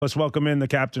Let's welcome in the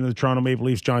captain of the Toronto Maple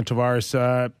Leafs, John Tavares.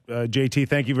 JT,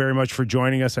 thank you very much for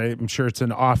joining us. I'm sure it's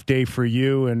an off day for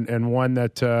you and one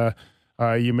that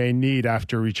you may need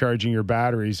after recharging your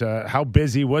batteries. How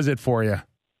busy was it for you?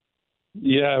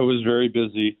 Yeah, it was very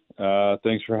busy.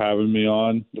 Thanks for having me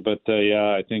on. But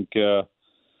I think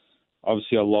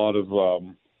obviously a lot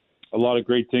of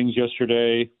great things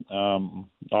yesterday.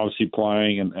 Obviously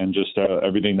playing and just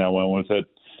everything that went with it.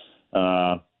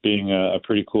 Being a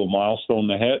pretty cool milestone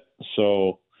to hit.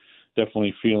 So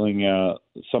definitely feeling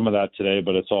some of that today,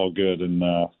 but it's all good and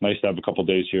nice to have a couple of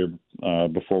days here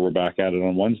before we're back at it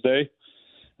on Wednesday.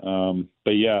 But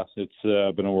yeah, it's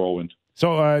been a whirlwind.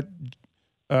 So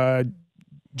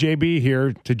JB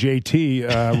here to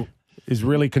JT is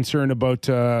really concerned about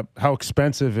how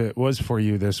expensive it was for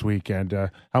you this weekend.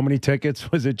 How many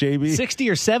tickets was it, JB? 60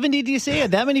 or 70, do you say? Had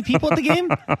that many people at the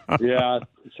game? Yeah.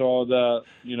 So it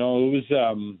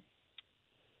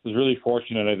was really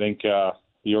fortunate. I think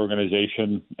the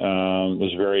organization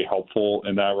was very helpful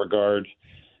in that regard,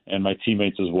 and my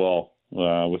teammates as well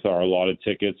with our allotted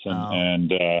tickets and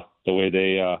the way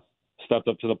they stepped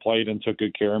up to the plate and took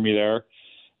good care of me there.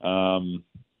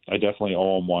 I definitely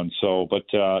owe them one. So, but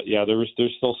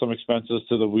there's still some expenses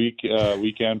to the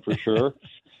weekend for sure.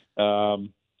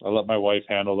 I'll let my wife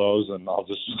handle those, and I'll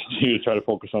just continue to try to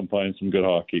focus on playing some good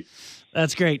hockey.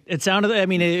 That's great. It sounded,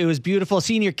 it was beautiful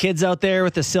seeing your kids out there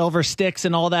with the silver sticks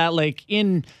and all that, like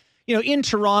in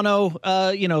Toronto,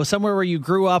 somewhere where you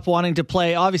grew up wanting to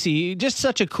play. Obviously, just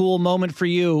such a cool moment for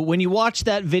you. When you watch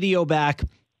that video back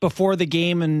before the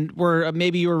game and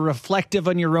maybe you were reflective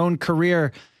on your own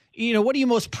career, what are you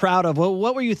most proud of?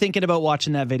 What were you thinking about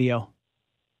watching that video?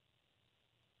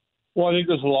 Well, I think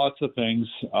there's lots of things.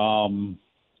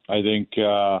 I think,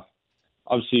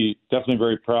 obviously, definitely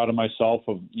very proud of myself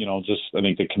of, I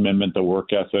think the commitment, the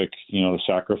work ethic, the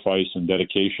sacrifice and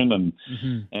dedication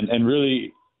and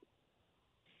really,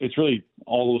 it's really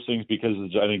all those things because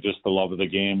I think just the love of the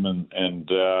game and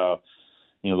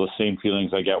the same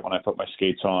feelings I get when I put my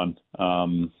skates on,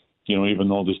 even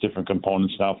though there's different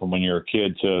components now from when you're a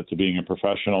kid to being a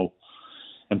professional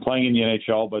and playing in the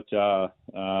NHL, but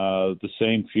the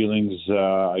same feelings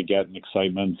I get and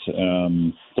excitement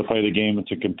to play the game and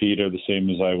to compete are the same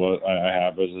as I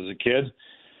have as a kid.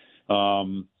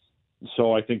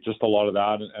 So I think just a lot of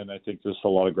that, and I think just a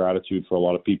lot of gratitude for a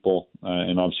lot of people,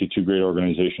 and obviously two great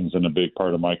organizations and a big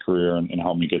part of my career and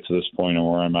helped me get to this point and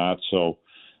where I'm at. So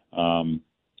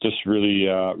just really,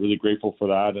 really grateful for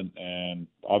that, and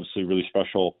obviously really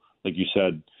special, like you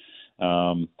said.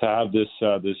 To have this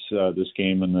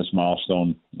game and this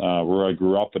milestone where I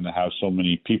grew up and to have so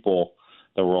many people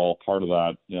that were all part of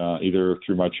that, either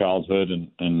through my childhood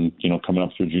and coming up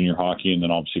through junior hockey and then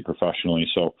obviously professionally.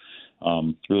 So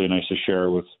really nice to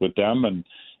share with them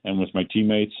and with my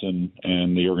teammates and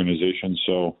the organization.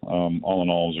 So all in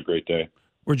all, it was a great day.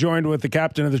 We're joined with the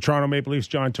captain of the Toronto Maple Leafs,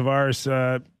 John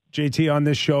Tavares. JT, on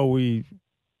this show, we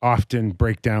often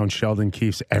break down Sheldon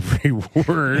Keefe's every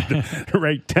word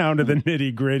right down to the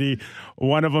nitty gritty.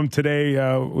 One of them today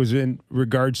was in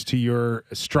regards to your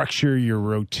structure, your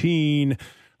routine.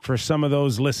 For some of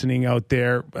those listening out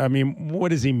there, what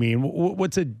does he mean?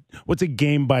 What's a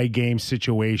game by game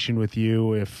situation with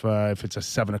you? If it's a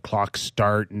 7:00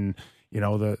 start and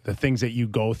the things that you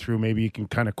go through, maybe you can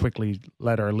kind of quickly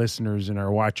let our listeners and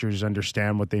our watchers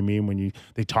understand what they mean when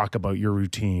they talk about your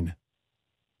routine.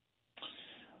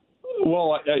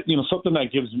 Well, something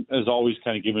that has always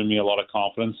kind of given me a lot of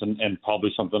confidence and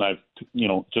probably something I've,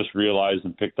 just realized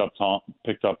and picked up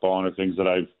on are things that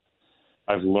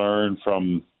I've learned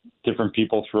from different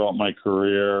people throughout my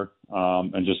career,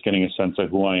 and just getting a sense of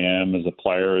who I am as a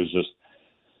player is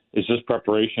just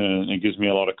preparation, and it gives me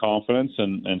a lot of confidence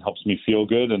and helps me feel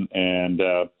good. And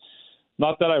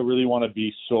not that I really want to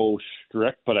be so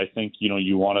strict, but I think,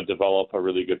 you want to develop a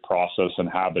really good process and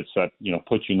habits that,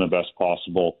 put you in the best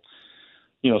possible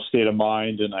state of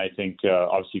mind. And I think,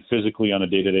 obviously physically on a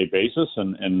day-to-day basis.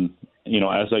 And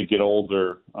as I get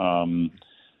older,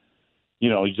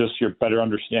 just your better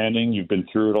understanding, you've been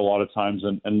through it a lot of times.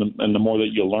 And the more that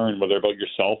you learn, whether about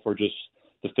yourself or just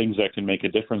the things that can make a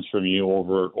difference from you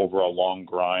over a long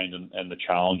grind and the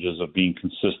challenges of being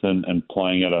consistent and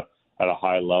playing at a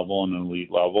high level and an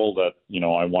elite level that,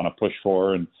 I want to push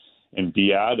for and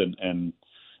be at and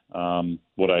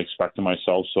what I expect of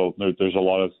myself. So there's a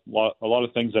lot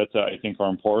of things that I think are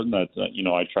important that,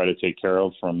 I try to take care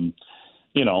of from,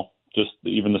 just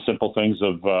even the simple things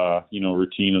of,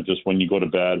 routine of just when you go to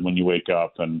bed, when you wake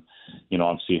up and,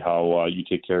 obviously how you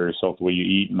take care of yourself, the way you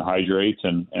eat and hydrate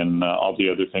and all the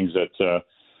other things that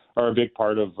are a big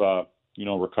part of,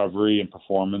 recovery and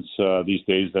performance these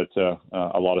days that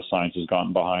a lot of science has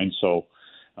gotten behind. So,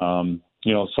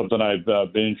 something I've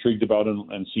been intrigued about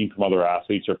and seen from other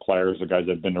athletes or players or guys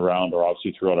I've been around, or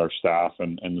obviously throughout our staff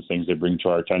and the things they bring to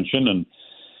our attention. And,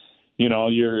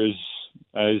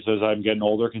 as I'm getting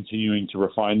older, continuing to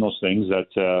refine those things that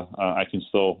I can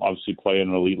still obviously play at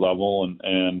an elite level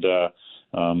and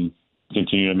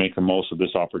continue to make the most of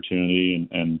this opportunity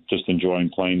and just enjoying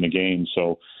playing the game.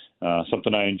 So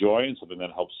something I enjoy and something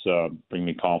that helps bring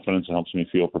me confidence and helps me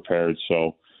feel prepared.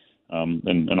 So,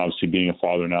 and obviously being a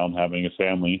father now and having a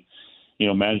family,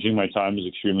 managing my time is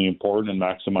extremely important, and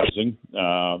maximizing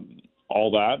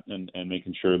all that and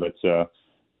making sure that,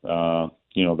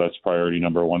 that's priority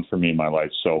number one for me in my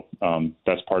life. So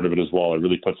that's part of it as well. It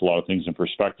really puts a lot of things in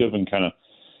perspective and kind of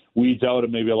weeds out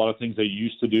maybe a lot of things that you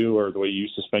used to do or the way you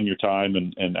used to spend your time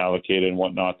and allocate it and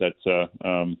whatnot that,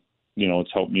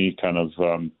 it's helped me kind of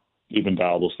even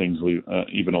dial those things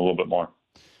even a little bit more.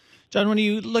 John, when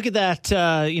you look at that,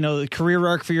 career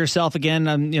arc for yourself again,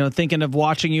 I'm, thinking of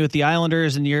watching you at the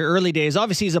Islanders in your early days.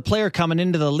 Obviously, as a player coming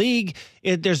into the league,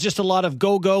 there's just a lot of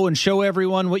go and show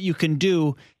everyone what you can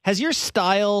do. Has your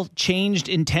style changed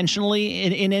intentionally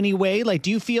in any way? Like, do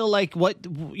you feel like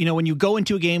when you go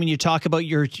into a game and you talk about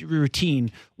your routine,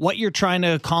 what you're trying to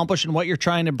accomplish and what you're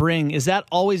trying to bring, is that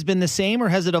always been the same, or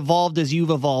has it evolved as you've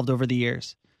evolved over the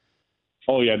years?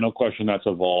 Oh, yeah, no question that's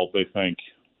evolved, I think.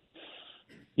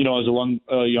 As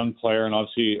a young player, and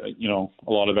obviously,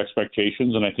 a lot of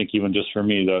expectations, and I think even just for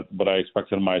me, what I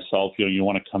expected of myself, you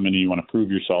want to come in and you want to prove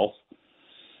yourself.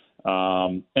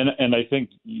 And I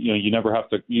think, you never have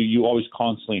to, you always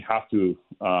constantly have to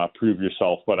prove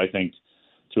yourself. But I think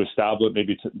to establish,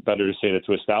 better to say that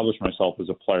to establish myself as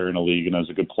a player in a league and as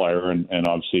a good player and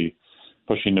obviously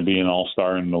pushing to be an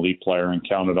all-star and an elite player and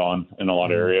counted on in a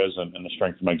lot of areas and the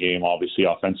strength of my game, obviously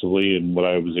offensively, and what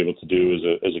I was able to do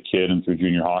as a kid and through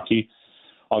junior hockey.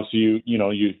 Obviously,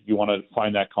 you want to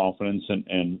find that confidence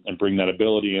and bring that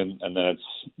ability in, and then it's,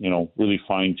 really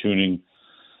fine-tuning,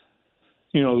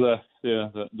 the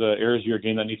areas of your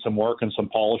game that need some work and some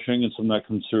polishing and some that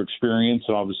comes through experience.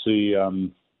 And obviously,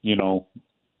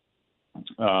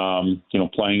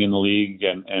 playing in the league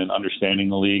and understanding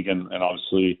the league and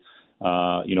obviously,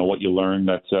 what you learn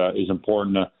that is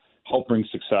important to help bring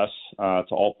success to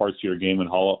all parts of your game and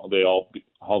how they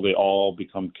all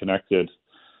become connected.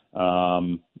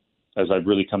 As I've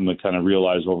really come to kind of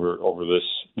realize over this,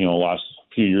 last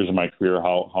few years of my career,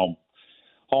 how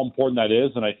important that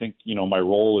is. And I think, my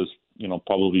role is,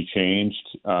 probably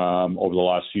changed over the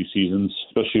last few seasons,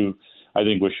 especially I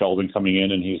think with Sheldon coming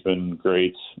in, and he's been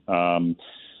great.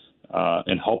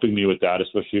 And helping me with that,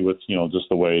 especially with, just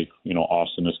the way,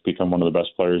 Austin has become one of the best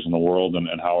players in the world and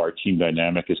how our team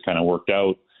dynamic has kind of worked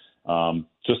out.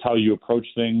 Just how you approach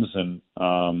things and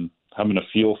having a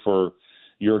feel for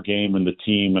your game and the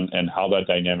team and how that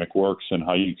dynamic works and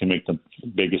how you can make the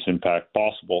biggest impact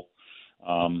possible.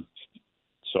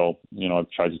 So, I've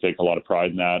tried to take a lot of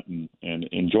pride in that and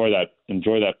enjoy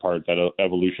that part, that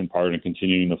evolution part, and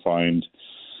continuing to find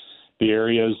the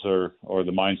areas or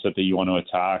the mindset that you want to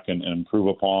attack and improve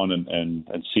upon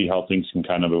and see how things can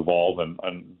kind of evolve. And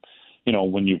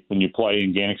when you play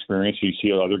and gain experience, you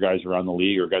see other guys around the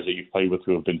league or guys that you've played with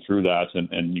who have been through that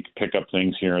and you can pick up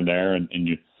things here and there and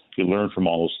you learn from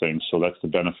all those things. So that's the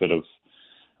benefit of,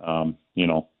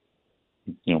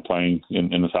 playing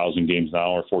in 1,000 games now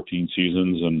or 14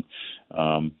 seasons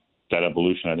and that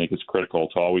evolution, I think, is critical.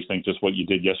 To always think just what you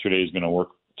did yesterday is going to work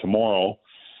tomorrow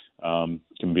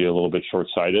can be a little bit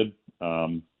short-sighted.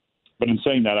 But in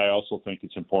saying that, I also think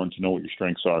it's important to know what your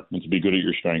strengths are and to be good at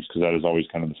your strengths, because that is always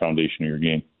kind of the foundation of your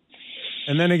game.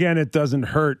 And then again, it doesn't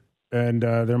hurt, and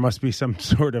there must be some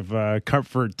sort of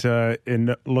comfort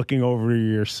in looking over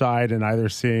your side and either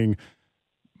seeing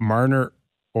Marner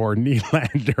or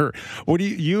Nylander. What do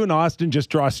you and Austin just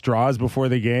draw straws before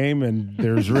the game, and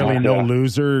there's really no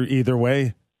loser either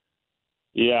way?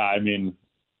 Yeah, I mean,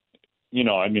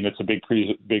 it's a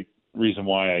big reason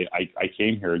why I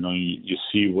came here. You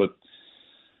see what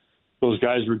those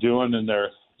guys were doing, and they're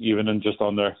just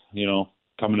on their,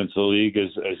 coming into the league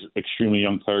as extremely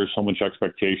young players, so much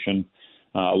expectation,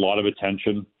 a lot of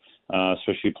attention,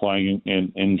 especially playing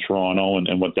in Toronto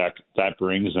and what that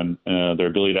brings and their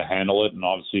ability to handle it, and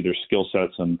obviously their skill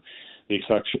sets and the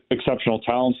exceptional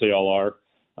talents they all are.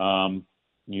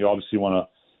 You obviously want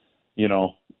to,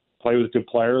 play with good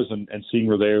players and seeing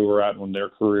where they were at in their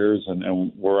careers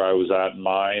and where I was at in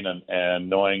mine and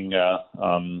knowing,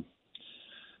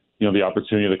 the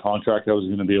opportunity of the contract I was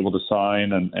going to be able to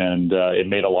sign, and it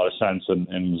made a lot of sense and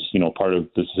was, part of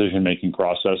the decision-making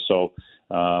process. So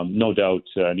no doubt,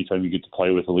 anytime you get to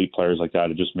play with elite players like that,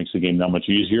 it just makes the game that much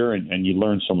easier, and you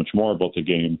learn so much more about the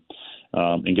game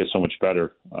and get so much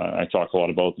better. I talk a lot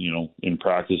about, in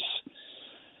practice,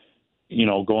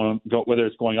 whether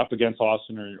it's going up against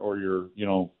Austin or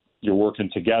you're working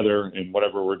together in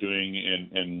whatever we're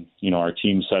doing in our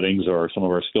team settings or some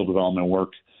of our skill development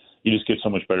work. You just get so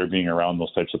much better being around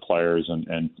those types of players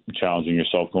and challenging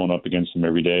yourself going up against them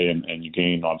every day. And you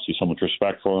gain, obviously, so much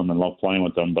respect for them and love playing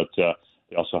with them, but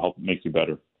they also help make you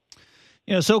better.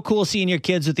 So cool seeing your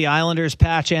kids with the Islanders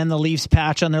patch and the Leafs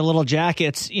patch on their little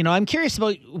jackets. I'm curious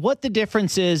about what the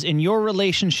difference is in your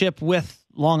relationship with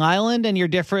Long Island and your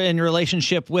different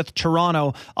relationship with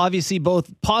Toronto. Obviously,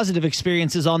 both positive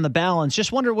experiences on the balance.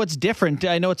 Just wonder what's different.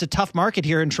 I know it's a tough market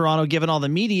here in Toronto, given all the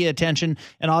media attention,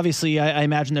 and obviously, I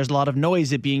imagine there's a lot of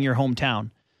noise it being your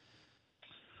hometown.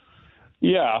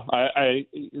 Yeah, I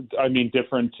mean,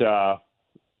 different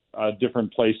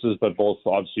places, but both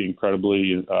obviously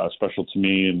incredibly special to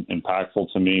me and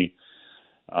impactful to me.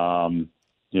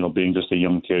 Being just a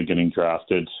young kid getting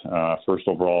drafted first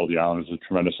overall, the Islanders is a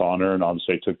tremendous honor, and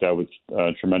obviously I took that with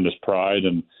tremendous pride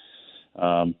and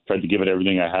tried to give it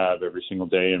everything I have every single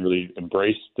day and really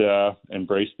embraced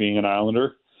being an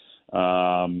Islander.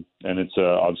 And it's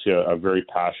obviously a very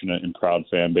passionate and proud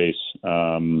fan base,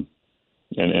 and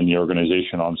the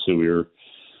organization. Obviously, we were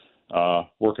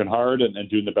working hard and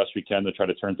doing the best we can to try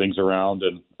to turn things around,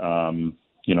 and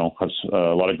have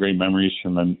a lot of great memories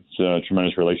from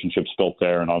tremendous relationships built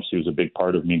there. And obviously it was a big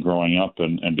part of me growing up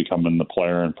and becoming the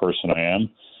player and person I am.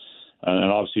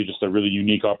 And obviously just a really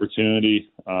unique opportunity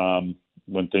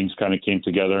when things kind of came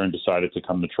together and decided to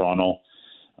come to Toronto.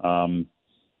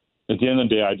 At the end of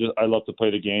the day, I love to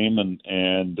play the game and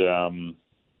there's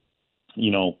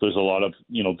a lot of,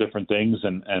 different things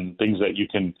and things that you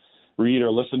can read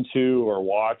or listen to or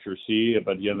watch or see.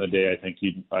 But at the end of the day, I think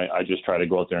I just try to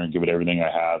go out there and give it everything I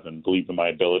have and believe in my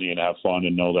ability and have fun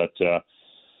and know that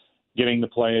getting to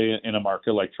play in a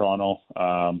market like Toronto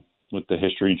with the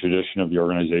history and tradition of the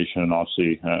organization and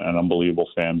obviously an unbelievable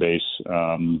fan base,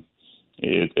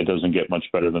 it doesn't get much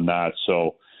better than that.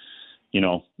 So,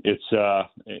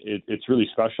 it's really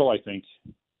special. I think,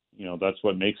 that's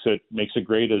what makes it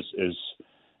great is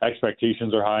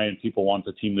expectations are high and people want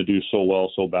the team to do so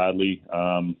well, so badly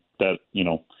that,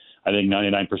 I think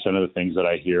 99% of the things that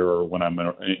I hear or when I'm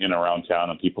in around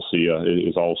town and people see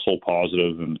is all so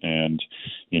positive and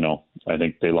I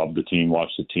think they love the team, watch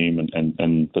the team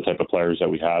and the type of players that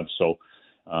we have. So,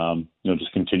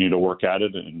 just continue to work at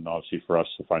it and obviously for us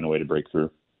to find a way to break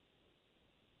through.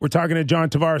 We're talking to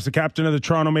John Tavares, the captain of the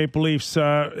Toronto Maple Leafs.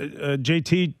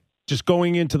 JT, just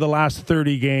going into the last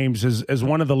 30 games as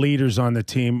one of the leaders on the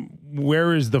team,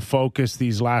 where is the focus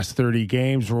these last 30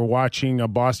 games? We're watching a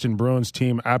Boston Bruins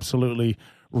team absolutely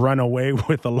run away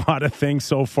with a lot of things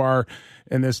so far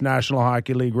in this National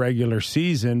Hockey League regular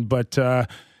season. But,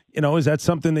 is that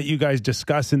something that you guys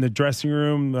discuss in the dressing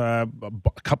room? A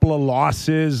couple of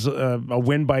losses, a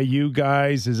win by you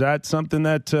guys. Is that something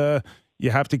that you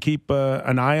have to keep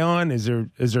an eye on? Is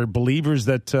there believers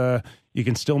that you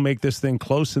can still make this thing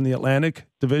close in the Atlantic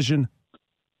Division?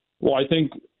 Well, I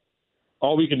think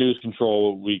all we can do is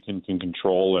control what we can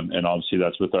control, and obviously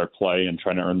that's with our play and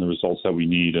trying to earn the results that we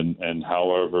need. And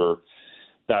however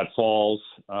that falls,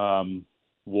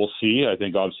 we'll see. I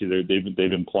think obviously they've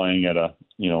been playing at a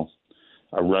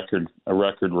record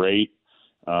rate,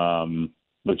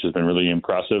 which has been really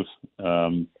impressive.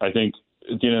 I think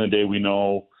at the end of the day, we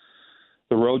know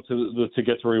the road to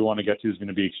get to where we want to get to is going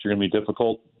to be extremely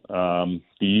difficult. The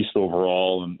East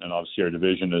overall, and obviously our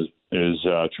division is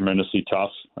tremendously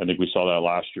tough. I think we saw that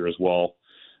last year as well.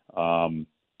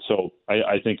 So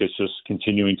I think it's just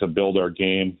continuing to build our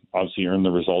game, obviously earn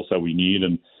the results that we need,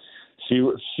 and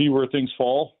see where things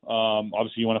fall.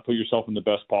 Obviously, you want to put yourself in the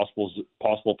best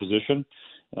possible position.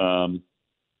 And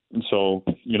so,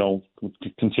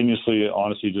 continuously,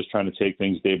 honestly, just trying to take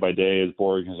things day by day, as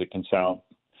boring as it can sound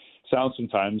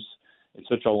sometimes. It's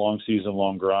such a long season,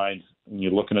 long grind, and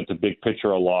you're looking at the big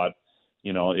picture a lot.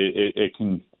 It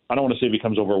can, I don't want to say it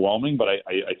becomes overwhelming, but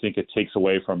I think it takes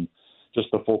away from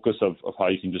just the focus of how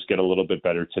you can just get a little bit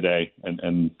better today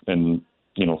and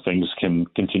things can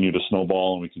continue to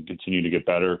snowball and we can continue to get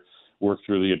better, work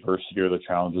through the adversity or the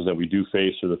challenges that we do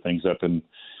face or the things that been,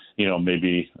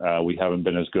 maybe we haven't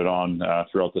been as good on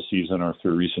throughout the season or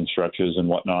through recent stretches and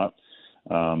whatnot.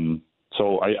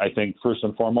 So I think first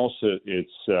and foremost,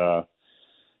 it's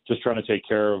just trying to take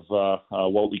care of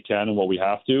what we can and what we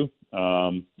have to.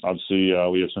 Obviously,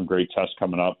 we have some great tests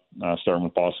coming up, starting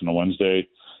with Boston on Wednesday,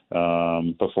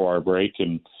 before our break,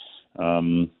 and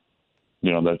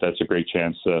that's a great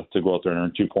chance to go out there and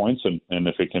earn 2 points, and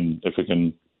if it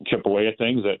can chip away at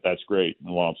things, that's great.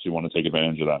 And we'll obviously want to take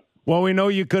advantage of that. Well, we know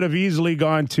you could have easily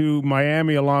gone to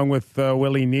Miami along with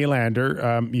Willie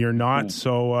Nylander. You're not,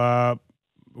 so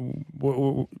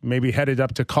maybe headed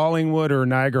up to Collingwood or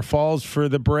Niagara Falls for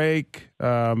the break.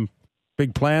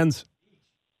 Big plans?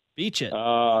 Beach it.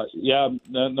 Yeah,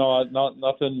 no, not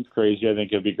nothing crazy. I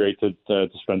think it'd be great to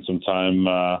spend some time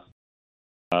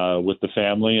with the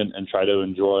family and try to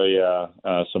enjoy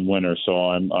some winter. So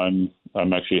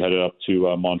I'm actually headed up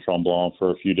to Mont Tremblant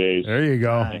for a few days. There you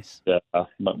go. Nice.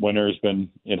 Winter's been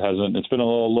it's been a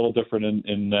little different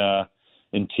in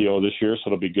TO this year, so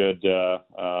it'll be good.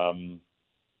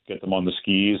 Get them on the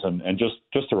skis and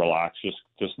just to relax,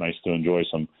 just nice to enjoy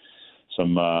some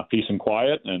peace and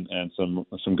quiet and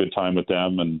some good time with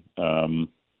them, and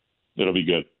it'll be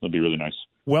good. It'll be really nice.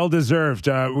 Well deserved.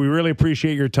 We really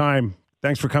appreciate your time.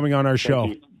 Thanks for coming on our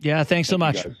show. Yeah, thanks so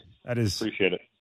much. Guys. That is appreciate it.